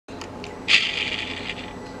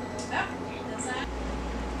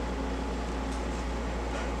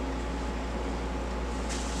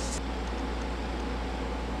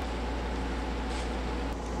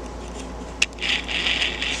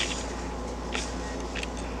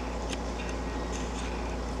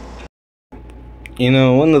You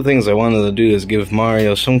know, one of the things I wanted to do is give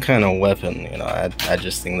Mario some kind of weapon. You know, I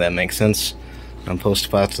just think that makes sense. I'm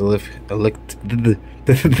post-apocalyptic.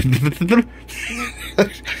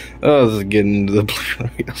 Oh, this is getting into the blue.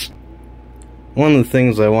 One of the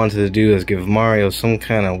things I wanted to do is give Mario some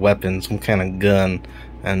kind of weapon, some kind of gun,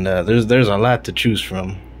 and there's a lot to choose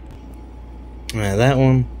from. That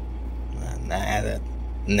one,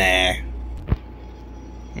 nah.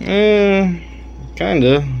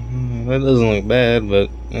 Kinda. That doesn't look bad, but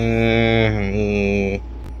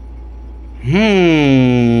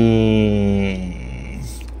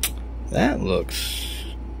that looks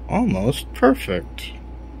almost perfect.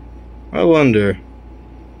 I wonder.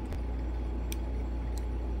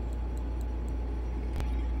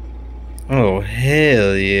 Oh,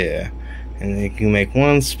 hell yeah. And you can make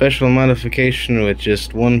one special modification with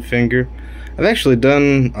just one finger. I've actually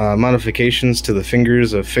done modifications to the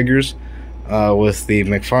fingers of figures with the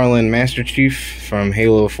McFarlane Master Chief from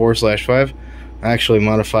Halo 4/5. I actually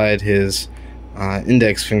modified his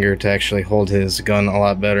index finger to actually hold his gun a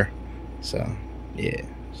lot better. So, yeah.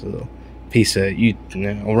 It's a little piece of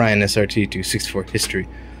Orion SRT 264 history.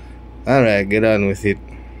 Alright, get on with it.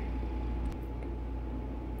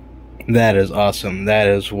 That is awesome. That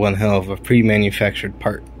is one hell of a pre-manufactured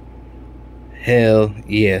part. Hell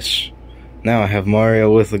yes. Now I have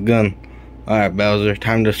Mario with a gun. Alright, Bowser,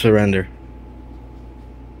 time to surrender.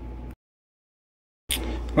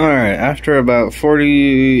 Alright, after about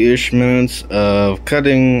 40-ish minutes of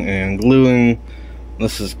cutting and gluing,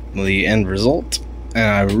 this is the end result. And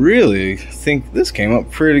I really think this came up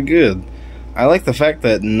pretty good. I like the fact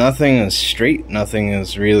that nothing is straight, nothing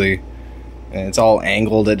is really... it's all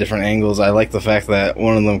angled at different angles. I like the fact that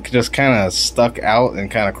one of them just kind of stuck out and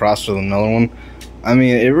kind of crossed with another one. I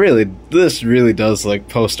mean, this really does like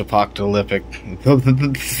post-apocalyptic.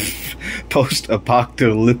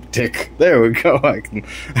 Post-apocalyptic. There we go. I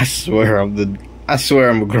swear I'm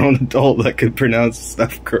a grown adult that could pronounce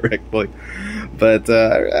stuff correctly. But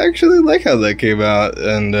I actually like how that came out.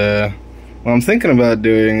 And what I'm thinking about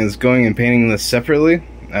doing is going and painting this separately,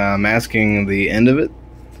 masking the end of it.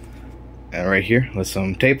 Right here with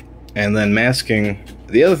some tape, and then masking.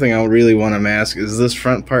 The other thing I really want to mask is this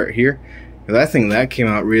front part here, because I think that came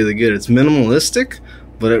out really good. It's minimalistic,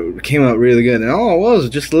 but it came out really good. And all it was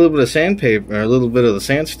just a little bit of sandpaper, or a little bit of the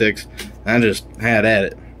sand sticks, and I just had at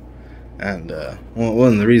it. And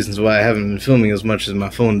one of the reasons why I haven't been filming as much is my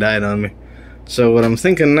phone died on me. So what I'm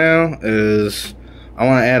thinking now is I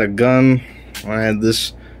want to add a gun. I want to add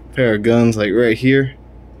this pair of guns like right here,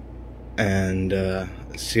 and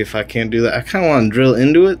see if I can't do that. I kind of want to drill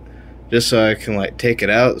into it just so I can like take it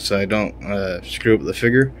out, so I don't screw up the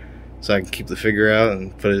figure, so I can keep the figure out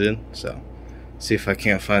and put it in. So see if I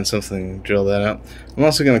can't find something to drill that out. I'm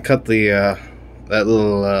also going to cut the that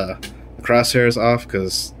little crosshairs off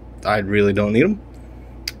because I really don't need them.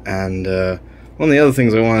 And one of the other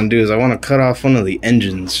things I want to do is I want to cut off one of the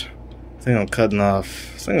engines. I think I'm cut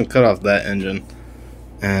off that engine,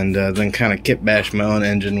 and then kind of kit bash my own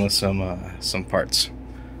engine with some parts.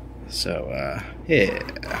 So, yeah.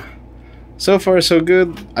 So far, so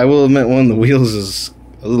good. I will admit one of the wheels is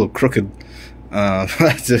a little crooked. I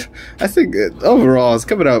think overall it's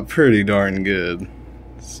coming out pretty darn good.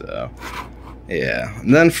 So, yeah.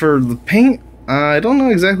 And then for the paint, I don't know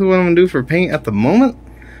exactly what I'm going to do for paint at the moment.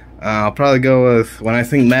 I'll probably go with, when I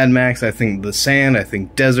think Mad Max, I think the sand, I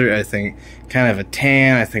think desert, I think kind of a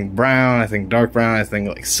tan, I think brown, I think dark brown, I think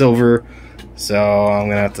like silver. So, I'm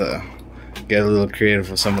going to have to get a little creative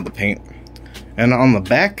with some of the paint. And on the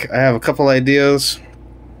back, I have a couple ideas.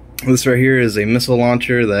 This right here is a missile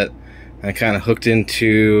launcher that I kind of hooked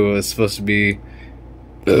into. It's supposed to be,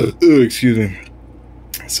 excuse me,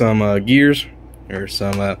 some gears or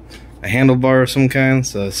some a handlebar of some kind.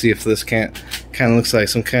 So see if this kind of looks like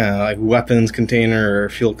some kind of like weapons container or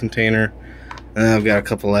fuel container. And then I've got a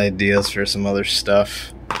couple ideas for some other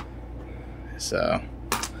stuff. So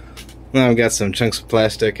now I've got some chunks of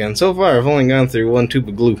plastic, and so far I've only gone through one tube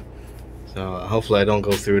of glue. So hopefully I don't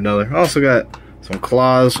go through another. I also got some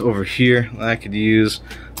claws over here that I could use.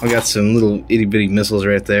 I've got some little itty bitty missiles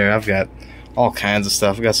right there. I've got all kinds of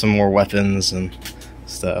stuff. I've got some more weapons and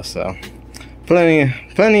stuff. So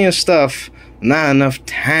plenty of stuff. Not enough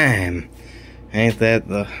time. Ain't that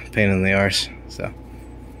the pain in the arse? So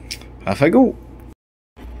off I go.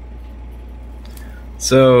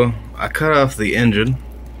 So I cut off the engine,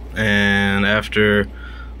 and after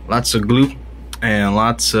lots of glue and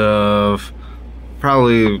lots of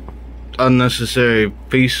probably unnecessary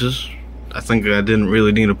pieces, I think I didn't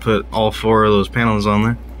really need to put all 4 of those panels on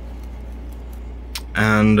there.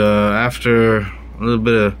 And after a little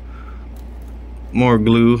bit of more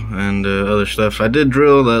glue and other stuff. I did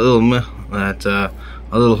drill that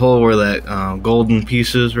a little hole where that golden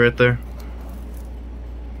piece is right there,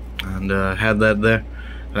 and had that there.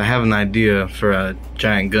 But I have an idea for a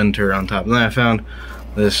giant gun turret on top. And then I found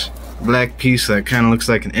this black piece that kind of looks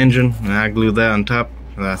like an engine, and I glued that on top,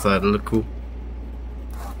 and I thought it looked cool.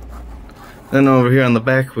 Then over here on the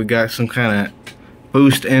back, we got some kind of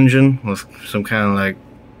boost engine with some kind of like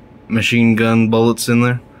machine gun bullets in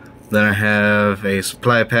there. Then I have a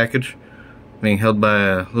supply package being held by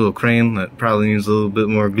a little crane that probably needs a little bit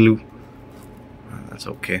more glue. That's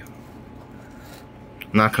okay.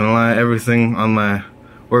 I'm not gonna lie, everything on my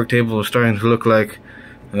work table is starting to look like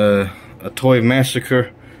a toy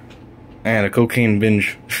massacre and a cocaine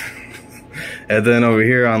binge. And then over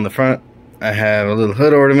here on the front, I have a little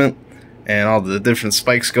hood ornament and all the different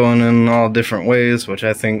spikes going in all different ways, which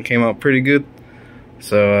I think came out pretty good.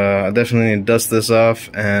 So I definitely need to dust this off,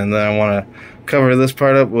 and then I want to cover this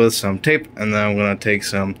part up with some tape, and then I'm going to take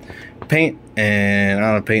some paint, and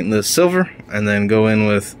I'm going to paint this silver, and then go in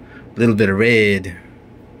with a little bit of red.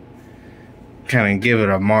 Kind of give it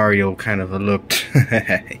a Mario kind of a look.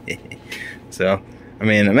 So, I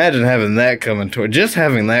mean, imagine having that coming towards you.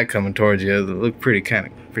 It would look pretty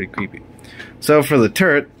creepy. So for the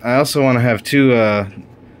turret, I also want to have two. I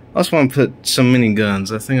also want to put some mini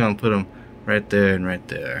guns. I think I'll put them right there and right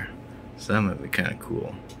there. So that might be kind of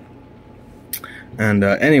cool. And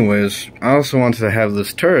anyways, I also wanted to have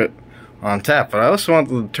this turret on top, but I also want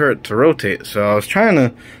the turret to rotate. So I was trying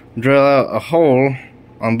to drill out a hole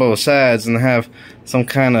on both sides and have some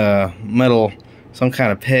kind of metal, some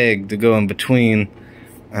kind of peg to go in between.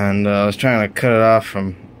 And I was trying to cut it off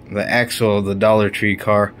from the axle of the Dollar Tree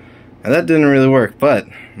car, and that didn't really work. But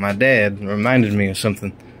my dad reminded me of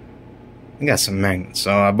something. I got some magnets,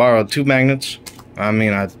 so I borrowed 2 magnets. I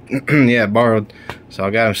mean, yeah, borrowed. So I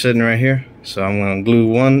got them sitting right here. So I'm gonna glue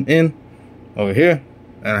one in over here,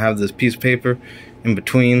 and I have this piece of paper in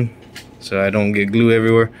between, so I don't get glue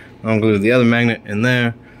everywhere. I'm gonna glue the other magnet in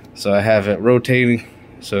there, so I have it rotating,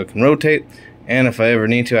 so it can rotate. And if I ever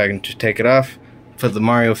need to, I can just take it off, put the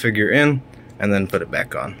Mario figure in, and then put it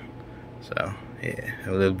back on. So yeah,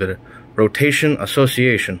 a little bit of rotation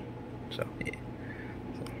association. So yeah.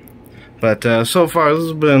 But so far, this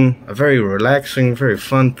has been a very relaxing, very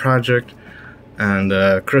fun project.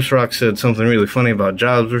 And Chris Rock said something really funny about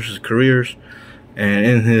jobs versus careers. And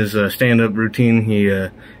in his stand-up routine,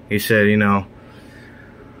 he said, you know,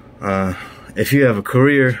 if you have a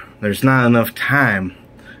career, there's not enough time.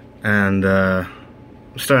 And I'm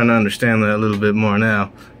starting to understand that a little bit more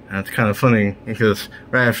now. And it's kind of funny because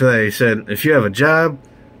right after that, he said, if you have a job,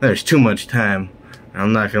 there's too much time. And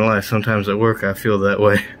I'm not gonna lie, sometimes at work I feel that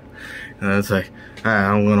way. And it's like, alright,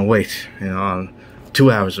 I'm gonna wait. You know,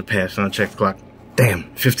 2 hours have passed, and I check the clock.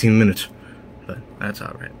 Damn, 15 minutes. But that's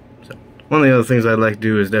alright. So, one of the other things I'd like to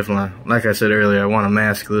do is definitely, like I said earlier, I want to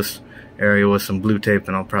mask this area with some blue tape,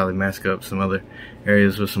 and I'll probably mask up some other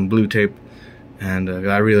areas with some blue tape. And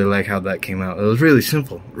I really like how that came out. It was really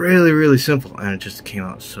simple. Really, really simple. And it just came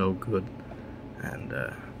out so good. And,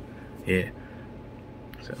 yeah.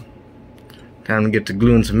 So, time to get to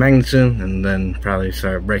gluing some magnets in, and then probably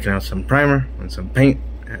start breaking out some primer and some paint,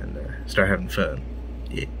 and start having fun.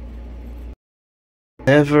 Yeah.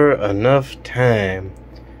 Never enough time.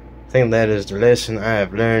 I think that is the lesson I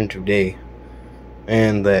have learned today.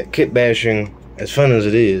 And that kit bashing, as fun as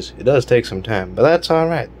it is, it does take some time. But that's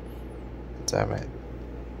alright. It's alright.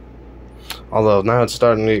 Although now it's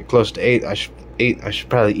starting to get close to 8. I should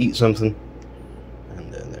probably eat something.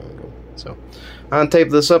 And there we go. So I'll tape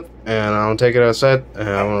this up, and I'll take it outside, and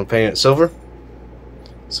I'm going to paint it silver.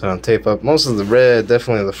 So I'll tape up most of the red,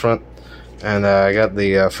 definitely the front. And I got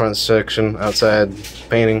the front section outside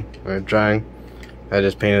painting, or drying. I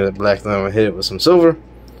just painted it black, then I'm going to hit it with some silver.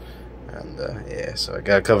 And yeah, so I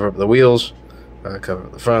got to cover up the wheels. I cover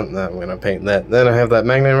up the front, and then I'm going to paint that. Then I have that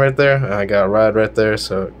magnet right there, and I got a rod right there,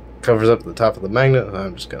 so it covers up the top of the magnet. And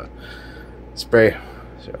I'm just going to spray.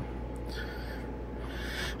 So.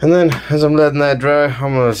 And then, as I'm letting that dry,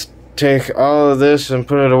 I'm going to take all of this and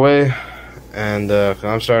put it away. And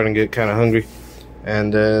I'm starting to get kind of hungry.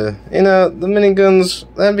 And, you know, the miniguns,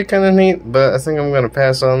 that'd be kind of neat, but I think I'm going to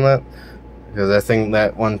pass on that. Because I think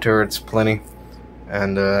that one turret's plenty.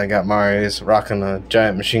 And I got Mario's rocking a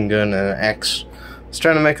giant machine gun and an axe. I was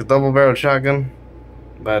trying to make a double-barreled shotgun,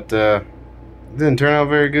 but it didn't turn out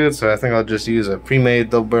very good, so I think I'll just use a pre-made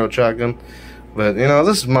double-barreled shotgun. But, you know,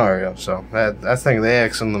 this is Mario, so I think the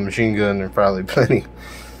axe and the machine gun are probably plenty.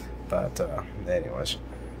 But, anyways.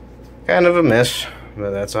 Kind of a mess,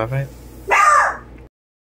 but that's alright.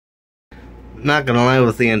 Not gonna lie,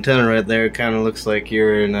 with the antenna right there, it kind of looks like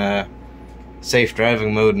you're in safe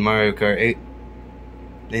driving mode in Mario Kart 8.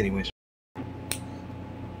 Anyways.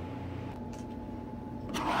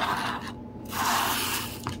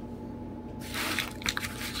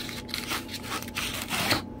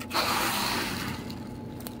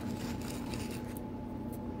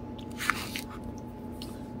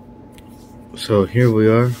 So here we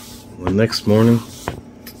are, the next morning,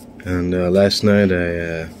 and last night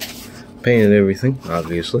I painted everything,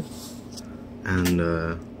 obviously, and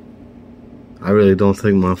I really don't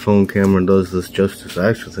think my phone camera does this justice.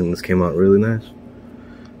 I actually think this came out really nice.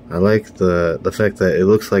 I like the fact that it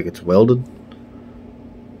looks like it's welded,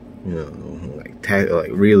 you know, like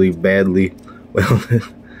really badly welded.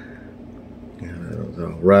 Yeah, that was a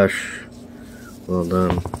rush. Well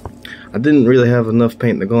done. I didn't really have enough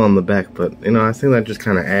paint to go on the back, but, you know, I think that just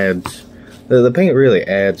kind of adds, the paint really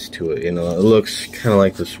adds to it, you know. It looks kind of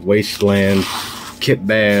like this wasteland, kit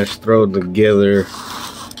bash, thrown together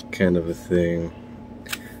kind of a thing.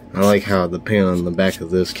 I like how the paint on the back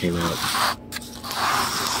of this came out.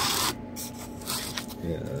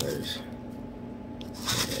 Yeah,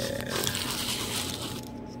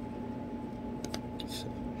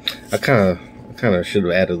 I kind of should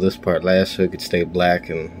have added this part last so it could stay black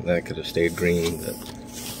and that could have stayed green, but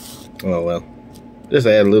oh well. Just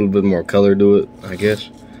add a little bit more color to it, I guess.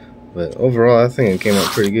 But overall, I think it came out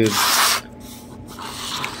pretty good.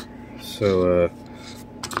 So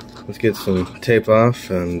let's get some tape off,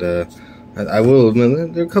 and I will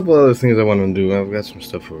admit there are a couple other things I want to do. I've got some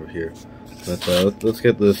stuff over here, but let's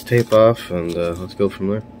get this tape off and let's go from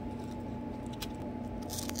there.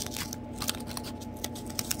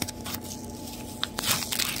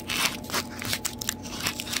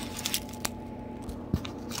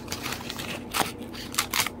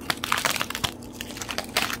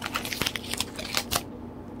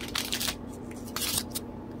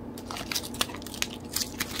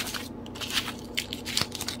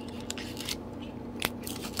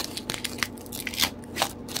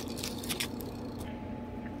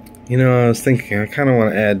 You know, I was thinking I kind of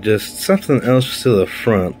want to add just something else to the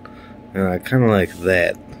front, and I kind of like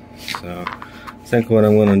that. So I think what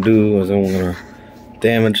I'm going to do is I'm going to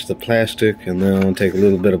damage the plastic, and then I'll take a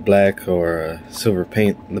little bit of black or silver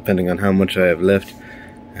paint, depending on how much I have left,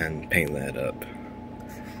 and paint that up.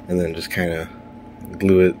 And then just kind of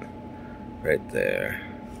glue it right there.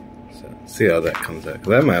 So see how that comes out, because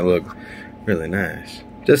that might look really nice.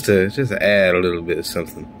 Just to add a little bit of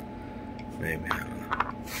something. Maybe, I don't know.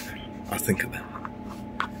 I'll think about it.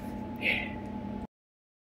 Yeah.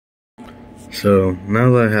 So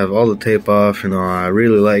now that I have all the tape off, you know, I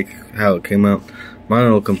really like how it came out. My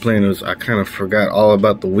little complaint is I kind of forgot all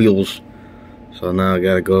about the wheels. So now I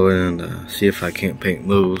gotta go in and see if I can't paint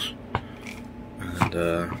those. And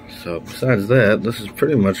so besides that, this is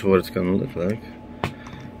pretty much what it's gonna look like.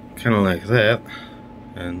 Kind of like that.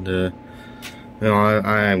 And you know,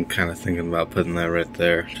 I am kind of thinking about putting that right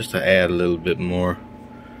there, just to add a little bit more.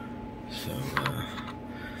 So,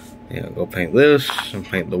 yeah, go paint this, and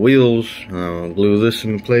paint the wheels, glue this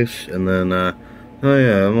in place, and then, oh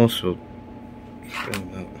yeah, I'm also,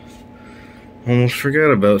 almost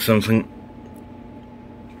forgot about something.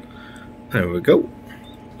 There we go.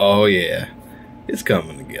 Oh yeah, it's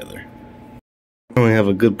coming together. We have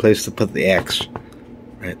a good place to put the axe.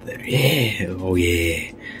 Right there, yeah, oh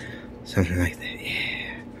yeah. Something like that,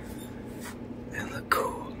 yeah. That look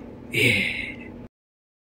cool, yeah.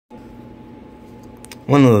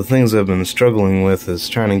 One of the things I've been struggling with is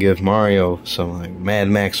trying to give Mario some like Mad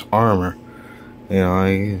Max armor, you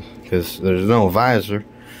know, because there's no visor,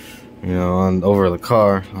 you know, on over the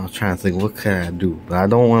car. I was trying to think, what can I do? But I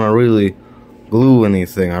don't want to really glue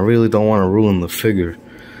anything. I really don't want to ruin the figure.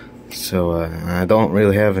 So I don't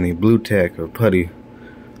really have any blue tack or putty.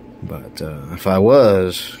 But if I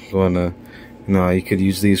was going to, you know, you could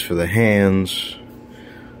use these for the hands,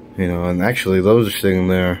 you know, and actually those are sitting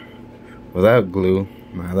there without glue.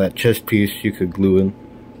 Now that chest piece you could glue in.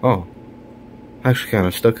 Oh, actually kind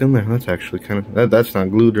of stuck in there. That's actually kind of, that's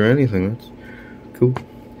not glued or anything. That's cool.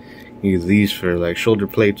 Use these for like shoulder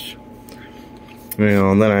plates. You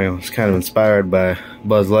know, and then I was kind of inspired by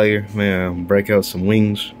Buzz Lightyear. Maybe I'll break out some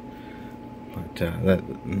wings. But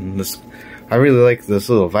I really like this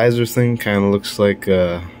little visor thing. Kind of looks like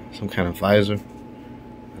some kind of visor.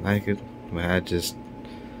 I like it. But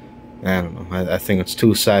I don't know. I think it's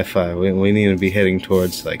too sci-fi. We need to be heading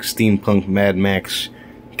towards like steampunk Mad Max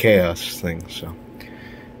chaos thing. So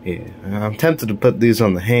yeah, I'm tempted to put these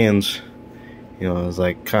on the hands. You know, it's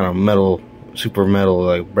like kind of metal, super metal,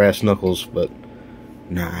 like brass knuckles. But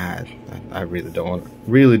nah, I really don't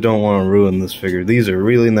want to ruin this figure. These are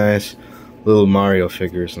really nice little Mario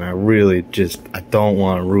figures, and I don't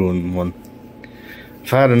want to ruin one.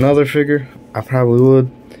 If I had another figure, I probably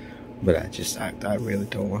would. But I really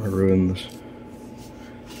don't want to ruin this.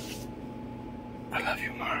 I love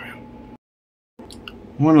you, Mario.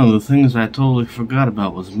 One of the things I totally forgot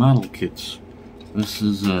about was model kits. This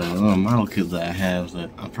is a little model kit that I have that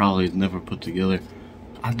I probably never put together.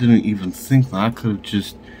 I didn't even think that I could have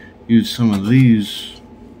just used some of these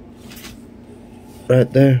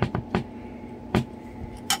right there.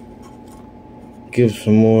 Give it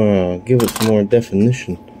some more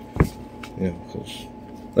definition. You know, because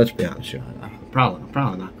let's be honest here, I'm probably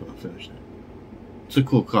not gonna finish that. It's a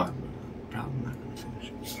cool card, but I'm probably not gonna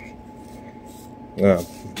finish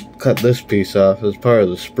it. Cut this piece off as part of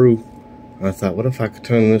the sprue. I thought, what if I could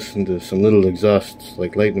turn this into some little exhausts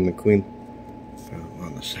like Lightning McQueen?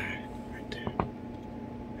 On the side, right there,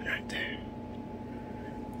 and right there.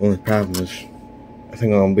 Only problem is, I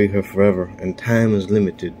think I'll be here forever, and time is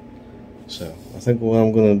limited. So I think what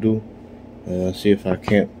I'm gonna do, see if I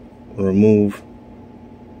can't remove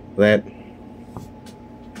that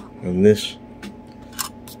and this,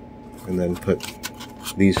 and then put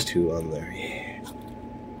these two on there. Yeah,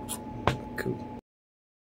 cool.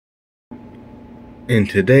 In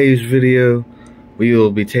today's video, we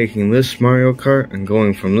will be taking this Mario Kart and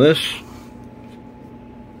going from this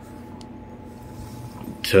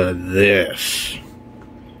to this.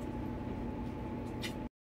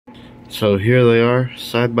 So here they are,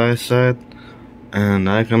 side by side, and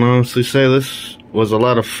I can honestly say this was a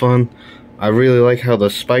lot of fun. I really like how the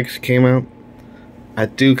spikes came out. I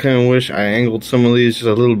do kind of wish I angled some of these just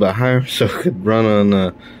a little bit higher so I could run on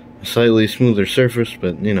a slightly smoother surface,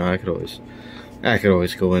 but you know, I could always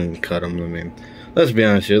go in and cut them. I mean, let's be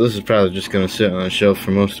honest here, this is probably just going to sit on a shelf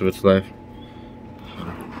for most of its life.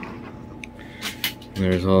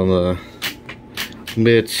 There's all the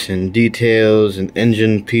bits and details and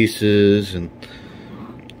engine pieces and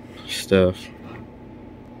stuff.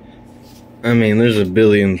 I mean, there's a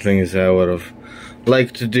billion things that I would have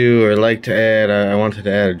liked to do or liked to add. I wanted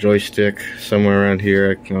to add a joystick somewhere around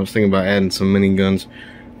here. I was thinking about adding some miniguns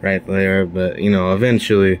right there, but you know,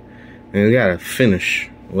 eventually you gotta finish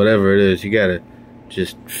whatever it is. You gotta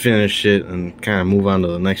just finish it and kind of move on to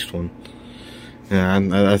the next one. Yeah,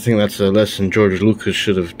 I think that's a lesson George Lucas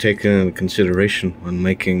should have taken into consideration when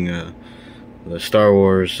making the Star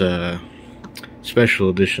Wars special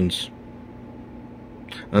editions.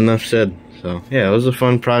 Enough said. So yeah, it was a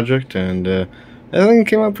fun project, and I think it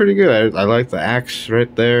came out pretty good. I like the axe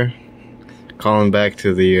right there, calling back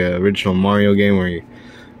to the original Mario game where you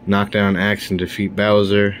knock down axe and defeat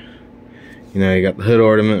Bowser. You know, you got the hood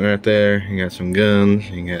ornament right there. You got some guns.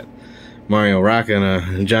 You got Mario rocking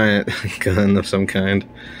a giant gun of some kind.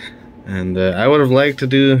 And I would have liked to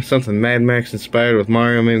do something Mad Max inspired with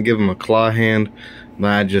Mario, maybe give him a claw hand. But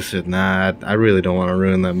I just said, nah, I really don't want to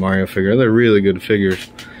ruin that Mario figure. They're really good figures.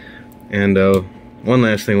 And one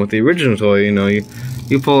last thing, with the original toy, you know,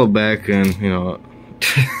 you pull it back and, you know,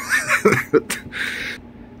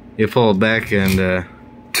 you pull it back and,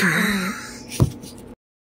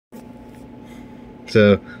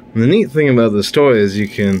 so the neat thing about this toy is you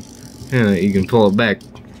can pull it back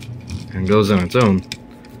and it goes on its own.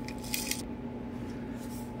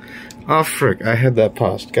 Oh frick, I had that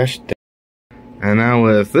paused, gosh dang. And now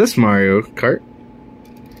with this Mario Kart,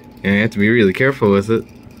 you have to be really careful with it,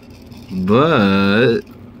 but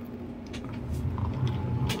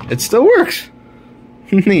it still works.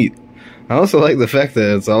 Neat. I also like the fact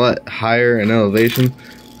that it's a lot higher in elevation,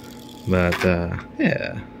 but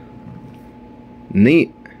yeah,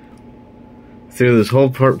 neat. Through this whole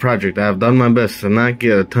project, I've done my best to not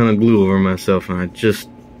get a ton of glue over myself, and I just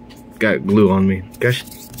got glue on me. Gosh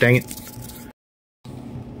dang it.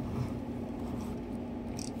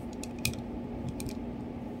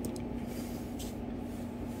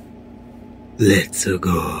 Let's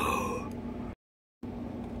go.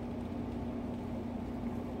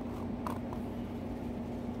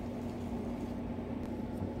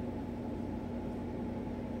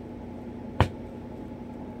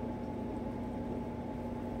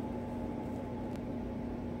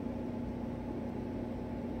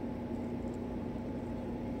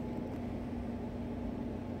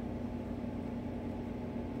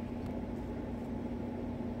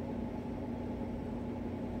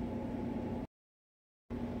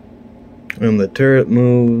 And the turret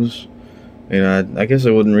moves. You know, I guess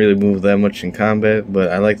it wouldn't really move that much in combat, but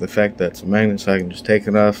I like the fact that it's a magnet, so I can just take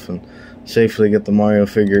it off and safely get the Mario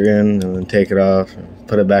figure in, and then take it off and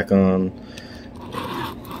put it back on.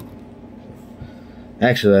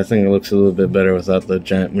 Actually, I think it looks a little bit better without the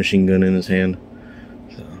giant machine gun in his hand.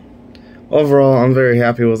 So, overall, I'm very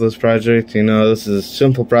happy with this project. You know, this is a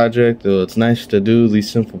simple project. It's nice to do these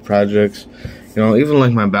simple projects. You know, even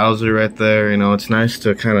like my Bowser right there, you know, it's nice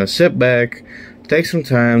to kind of sit back, take some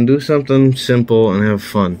time, do something simple, and have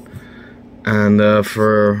fun. And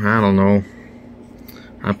for, I don't know,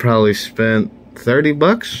 I probably spent 30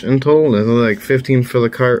 bucks in total. There's like 15 for the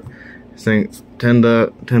cart. I think 10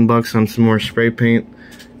 bucks on some more spray paint.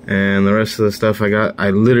 And the rest of the stuff I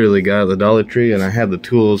literally got at the Dollar Tree, and I had the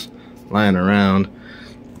tools lying around.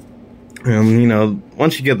 And, you know,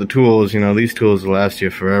 once you get the tools, you know, these tools will last you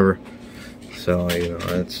forever. So, you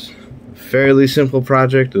know, it's a fairly simple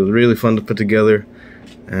project. It was really fun to put together.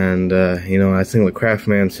 And, you know, I think the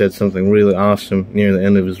Craftman said something really awesome near the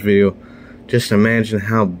end of his video. Just imagine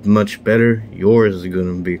how much better yours is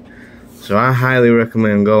going to be. So I highly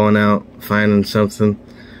recommend going out, finding something,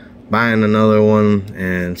 buying another one,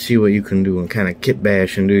 and see what you can do, and kind of kit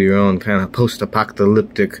bash and do your own kind of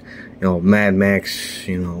post-apocalyptic, you know, Mad Max,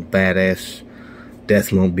 you know, badass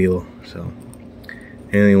Deathmobile. So,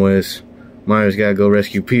 anyways, Mario's gotta go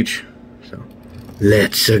rescue Peach. So,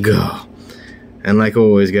 let's go. And like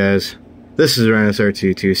always, guys, this is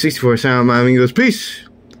RhinoSR22 64 Sound my amigos. Peace,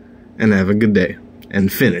 and have a good day,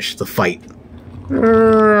 and finish the fight.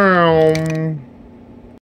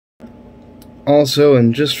 Also,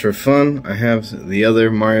 and just for fun, I have the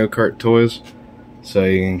other Mario Kart toys, so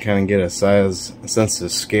you can kind of get a sense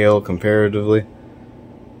of scale comparatively.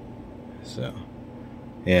 So,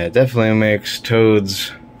 yeah, it definitely makes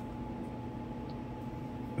Toad's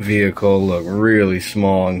vehicle look really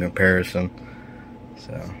small in comparison.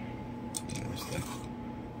 So, there's the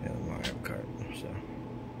Mario Kart. So,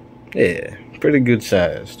 yeah, pretty good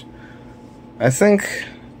sized. I think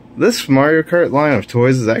this Mario Kart line of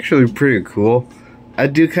toys is actually pretty cool. I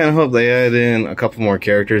do kind of hope they add in a couple more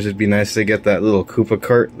characters. It'd be nice to get that little Koopa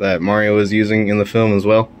cart that Mario was using in the film as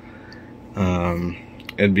well.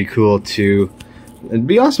 It'd be cool to... It'd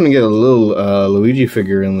be awesome to get a little Luigi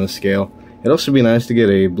figure in this scale. It'd also be nice to get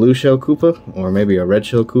a blue shell Koopa, or maybe a red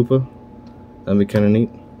shell Koopa. That'd be kind of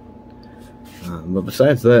neat. But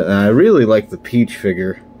besides that, I really like the Peach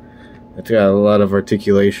figure. It's got a lot of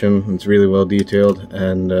articulation, it's really well detailed,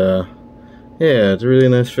 and yeah, it's a really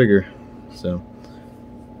nice figure. So,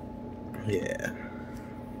 yeah.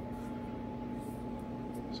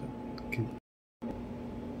 So, okay.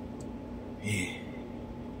 Yeah.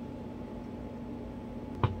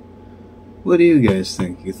 What do you guys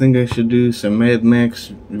think? You think I should do some Mad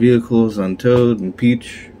Max vehicles on Toad and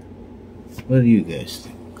Peach? What do you guys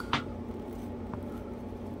think?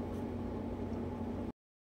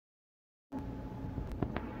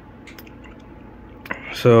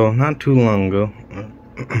 So, not too long ago,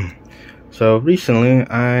 so recently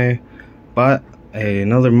I bought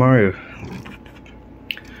another Mario.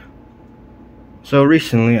 So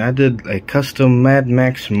recently I did a custom Mad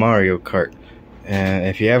Max Mario Kart. And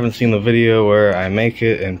if you haven't seen the video where I make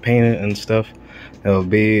it and paint it and stuff, it'll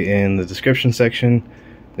be in the description section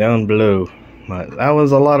down below. But that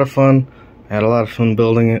was a lot of fun. I had a lot of fun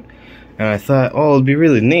building it. And I thought, oh, it'd be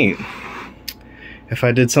really neat if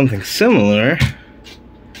I did something similar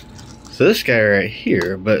to this guy right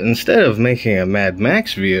here, but instead of making a Mad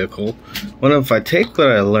Max vehicle, what if I take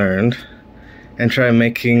what I learned and try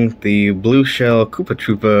making the Blue Shell Koopa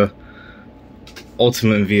Troopa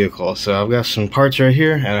ultimate vehicle. So I've got some parts right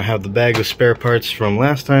here, and I have the bag of spare parts from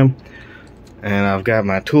last time, and I've got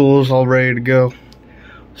my tools all ready to go.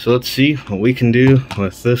 So let's see what we can do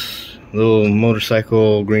with this little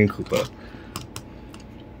motorcycle green Koopa.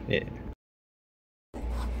 Yeah.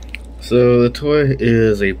 So the toy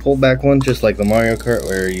is a pull-back one, just like the Mario Kart,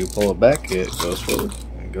 where you pull it back, it goes forward,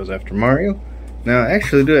 it goes after Mario. Now, I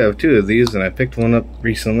actually do have two of these, and I picked one up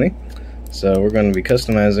recently. So we're going to be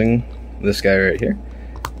customizing this guy right here,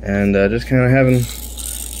 and just kind of having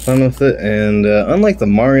fun with it. And unlike the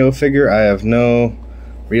Mario figure, I have no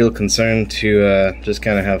real concern to just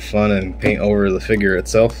kind of have fun and paint over the figure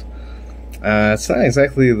itself. It's not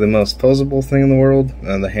exactly the most posable thing in the world.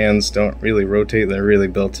 The hands don't really rotate. They're really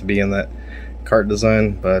built to be in that cart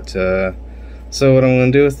design. But so what I'm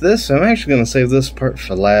going to do with this, I'm actually going to save this part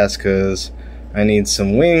for last, because I need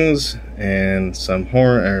some wings and some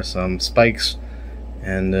horn or some spikes,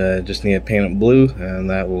 and just need to paint it blue, and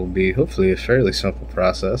that will be hopefully a fairly simple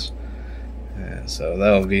process. So that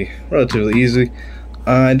will be relatively easy.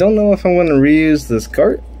 I don't know if I'm going to reuse this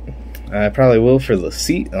cart. I probably will for the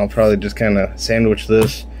seat. I'll probably just kind of sandwich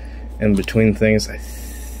this in between things. I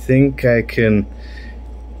think I can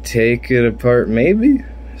take it apart maybe,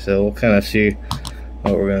 so we'll kind of see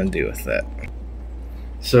what we're going to do with that.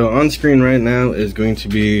 So on screen right now is going to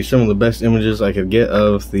be some of the best images I could get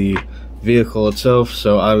of the vehicle itself.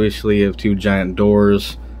 So obviously you have two giant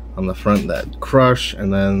doors on the front that crush,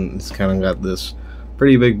 and then it's kind of got this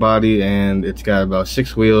pretty big body, and it's got about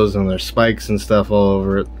 6 wheels, and there's spikes and stuff all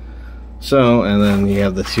over it. So, and then you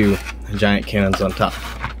have the 2 giant cannons on top.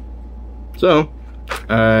 So,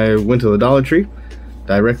 I went to the Dollar Tree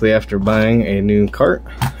directly after buying a new cart,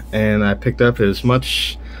 and I picked up as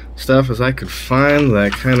much stuff as I could find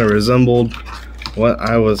that kind of resembled what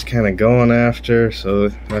I was kind of going after, so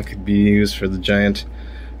that could be used for the giant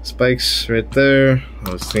spikes right there. I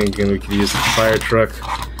was thinking we could use the fire truck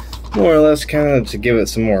more or less kind of to give it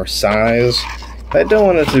some more size. I don't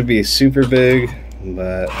want it to be super big,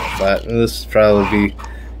 but I thought this would probably be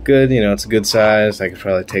good. You know, it's a good size. I could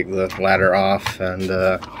probably take the ladder off, and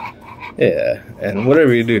yeah, and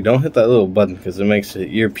whatever you do, don't hit that little button because it makes an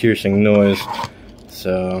ear-piercing noise.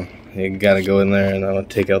 So you gotta go in there and I'll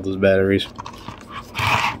take out those batteries.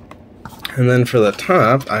 And then for the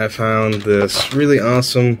top, I found this really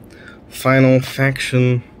awesome Final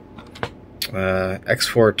Faction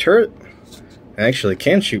X4 turret. It actually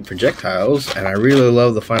can shoot projectiles, and I really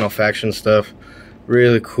love the Final Faction stuff.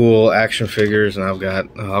 Really cool action figures, and I've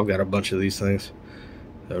got a bunch of these things.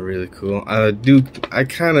 They're really cool. I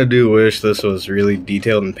kind of do wish this was really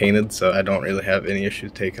detailed and painted, so I don't really have any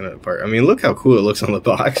issues taking it apart. I mean, look how cool it looks on the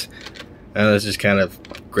box, and it's just kind of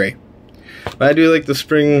gray. But I do like the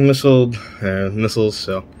spring missiles,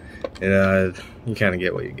 so you kind of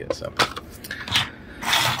get what you get. So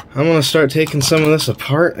I'm gonna start taking some of this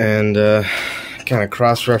apart and kind of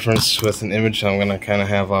cross-reference with an image I'm gonna kind of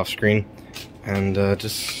have off screen, and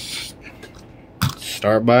just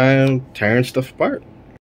start by tearing stuff apart.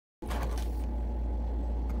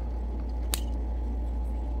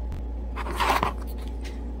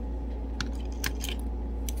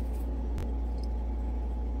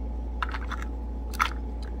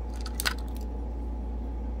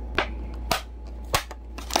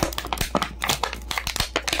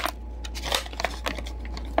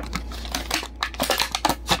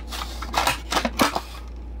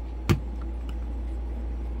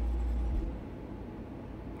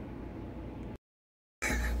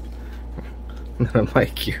 My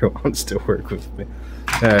mic here wants to work with me.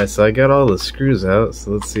 Alright, so I got all the screws out,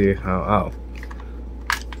 so let's see how... Oh.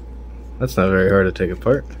 That's not very hard to take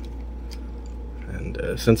apart.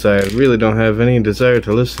 And since I really don't have any desire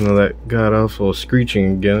to listen to that god-awful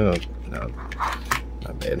screeching again... Oh, no,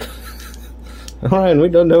 not bad. Alright, we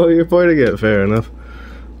don't know what you're pointing at, fair enough.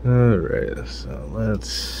 Alright, so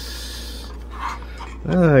let's...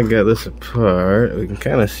 I got this apart. We can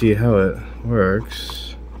kind of see how it works.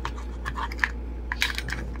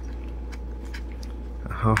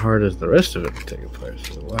 How hard is the rest of it to take apart?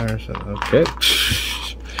 So the wires, okay.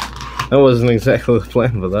 That wasn't exactly the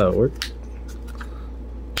plan, but that'll work.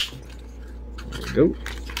 There we go.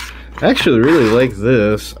 I actually really like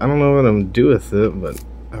this. I don't know what I'm gonna do with it, but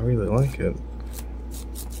I really like it.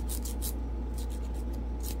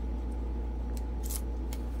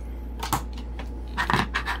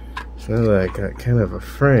 So now that I got kind of a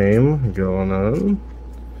frame going on,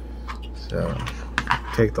 so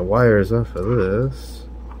take the wires off of this.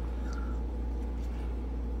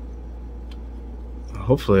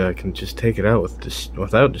 Hopefully I can just take it out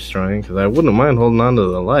without destroying, because I wouldn't mind holding on to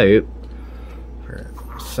the light for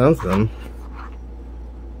something.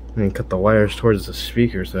 I mean, cut the wires towards the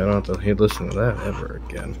speaker so I don't have to listen to that ever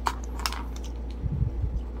again.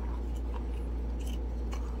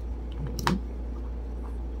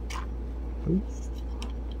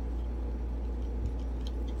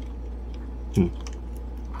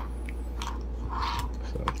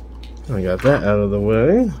 So I got that out of the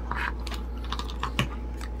way.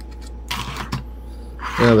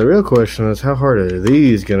 Now the real question is, how hard are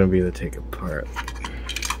these gonna be to take apart?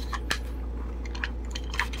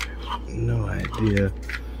 No idea.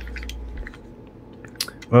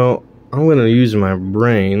 Well, I'm gonna use my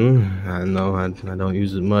brain. I know I don't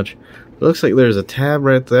use it much. It looks like there's a tab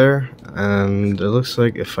right there, and it looks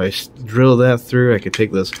like if I drill that through, I could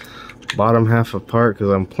take this bottom half apart,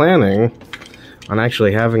 because I'm planning on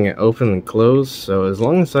actually having it open and close. So as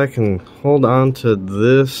long as I can hold on to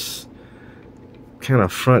this kind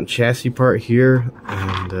of front chassis part here,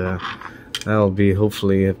 and that'll be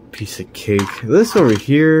hopefully a piece of cake. This over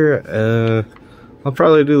here, I'll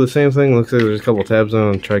probably do the same thing. Looks like there's a couple tabs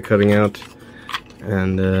on and try cutting out,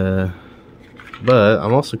 and but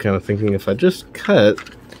I'm also kind of thinking if I just cut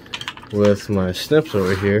with my snips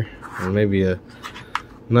over here and maybe a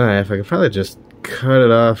knife, I could probably just cut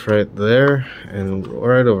it off right there and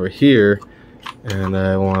right over here, and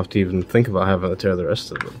I won't have to even think about having to tear the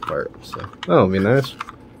rest of it apart. So that'll be nice,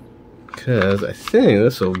 because I think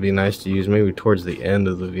this will be nice to use maybe towards the end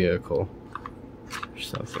of the vehicle or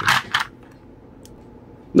something.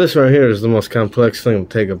 This right here is the most complex thing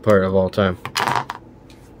to take apart of all time.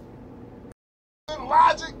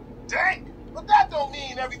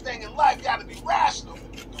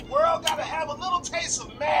 face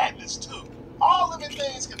of madness, too. All living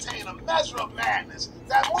things contain a measure of madness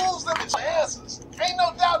that moves them into answers. Ain't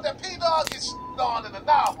no doubt that P-Dog gets on in the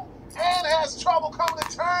novel and has trouble coming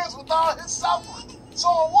to terms with all his suffering. So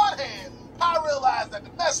on one hand, I realize that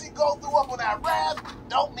the mess he go through up on that raft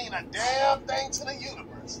don't mean a damn thing to the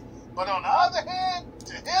universe. But on the other hand,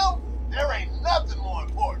 to him, there ain't nothing more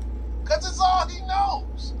important. Because it's all he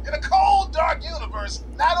knows. In a cold, dark universe,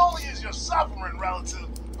 not only is your suffering relative,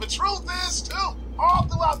 but truth is too. All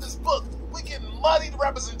throughout this book, we get muddied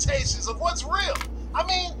representations of what's real. I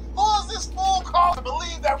mean, who is this fool called to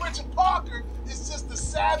believe that Richard Parker is just the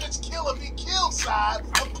savage killer be killed side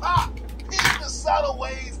of Pop? He's the subtle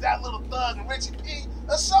ways that little thug and Richie P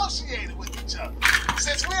associated with each other.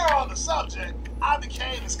 Since we're on the subject, I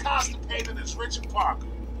became as constipated as Richard Parker.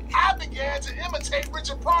 I began to imitate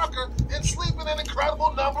Richard Parker and sleep an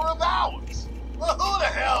incredible number of hours. Well, who the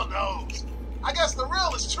hell knows? I guess the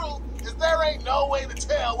realest truth is there ain't no way to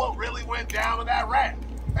tell what really went down in that raft.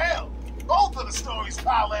 Hell, both of the stories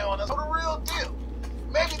parlay on us for the real deal.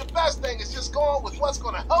 Maybe the best thing is just going with what's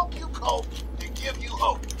going to help you cope and give you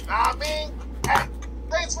hope. Know what I mean? Hey,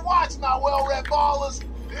 thanks for watching, my well-read ballers.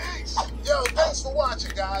 Peace. Yo, thanks for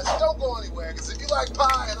watching, guys. Don't go anywhere, because if you like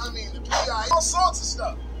pie, and I mean the P.I., all sorts of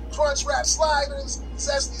stuff. Crunchwrap sliders,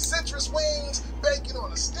 zesty citrus wings, bacon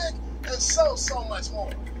on a stick, and so much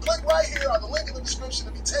more. Click right here on the link in the description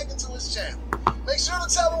to be taken to his channel. Make sure to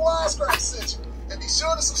tell him Wisecrack sent you, and be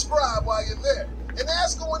sure to subscribe while you're there. And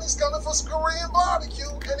ask him when he's coming for some Korean barbecue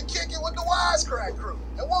and to kick it with the Wisecrack crew.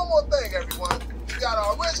 And one more thing, everyone. We got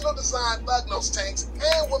our original design Bug Nose tanks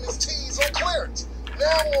and women's tees on clearance.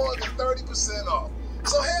 Now more than 30% off.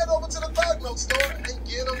 So head over to the Thug Note store and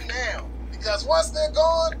get them now. Because once they're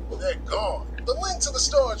gone, they're gone. The link to the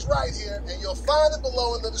store is right here, and you'll find it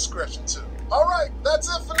below in the description too. Alright, that's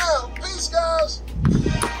it for now. Peace, guys.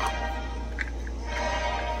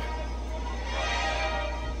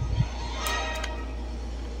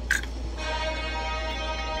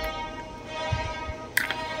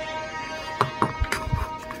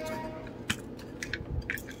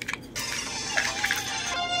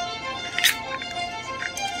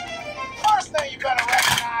 First thing you better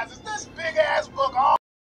recognize is this big-ass book all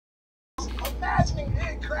imagining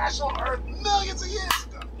it crashed on Earth millions of years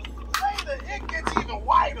ago. Later, it gets even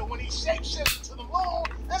whiter when he shapeshifts to the moon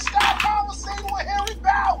and starts conversating with Henry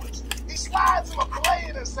Bowers. He slides him a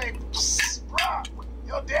blade and say, "Psst, bruh,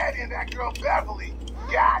 your daddy and that girl Beverly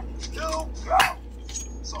got to go."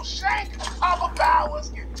 So Shank and Papa Bowers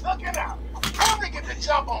get taken out. Henry gets to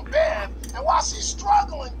jump on Bev, and while she's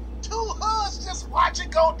struggling, two hoods just watch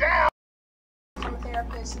it go down.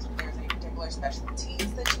 Therapist, if there's any particular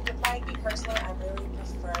specialties that you would like. Me personally, I really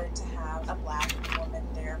prefer to have a black woman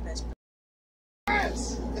therapist.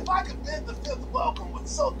 If I could bid the fifth welcome with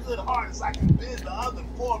so good heart as I can bid the other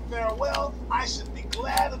four farewell, I should be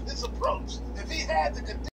glad of his approach. If he had to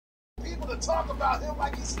condemn people to talk about him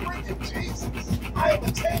like he's freaking Jesus, I am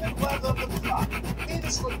a tainted brother of the flock.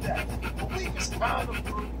 Meanest for death, the weakest kind of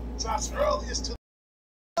fruit, drops earliest to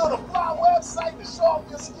build a fly website to show off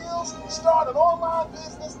your skills, start an online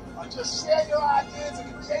business, or just share your ideas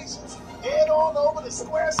and creations, head on over to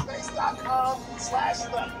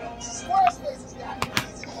squarespace.com/thugnotes. Squarespace has got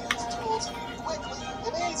easy-to-use tools for you to quickly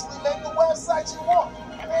and easily make the website you want.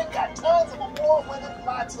 And they've got tons of award-winning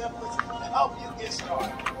fly templates to help you get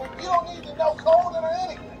started. You don't need to know coding or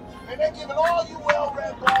anything. And they're giving all you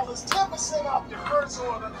well-read ballers 10% off your first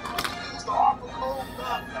order when you use the offer code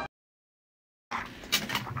THUGNOTES.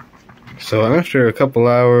 So after a couple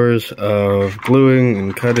hours of gluing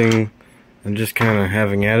and cutting and just kind of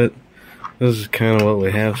having at it, this is kind of what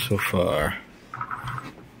we have so far.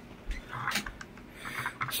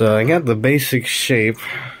 So I got the basic shape,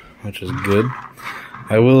 which is good.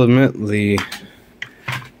 I will admit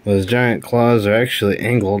those giant claws are actually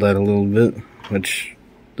angled at a little bit, which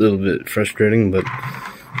is a little bit frustrating, but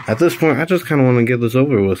at this point I just kind of want to get this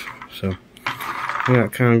over with. So we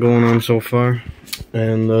got kind of going on so far.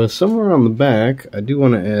 And somewhere on the back, I do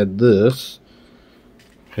want to add this,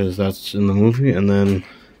 because that's in the movie, and then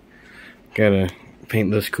gotta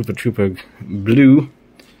paint this Koopa Troopa blue,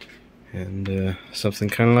 and something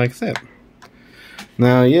kind of like that.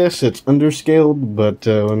 Now, yes, it's underscaled, but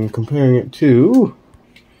when comparing it to,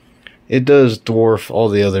 it does dwarf all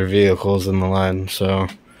the other vehicles in the line, so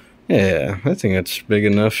yeah, I think it's big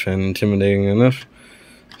enough and intimidating enough.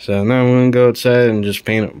 So now I'm going to go outside and just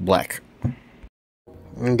paint it black.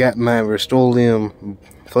 I got my Rust-Oleum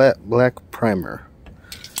flat black primer.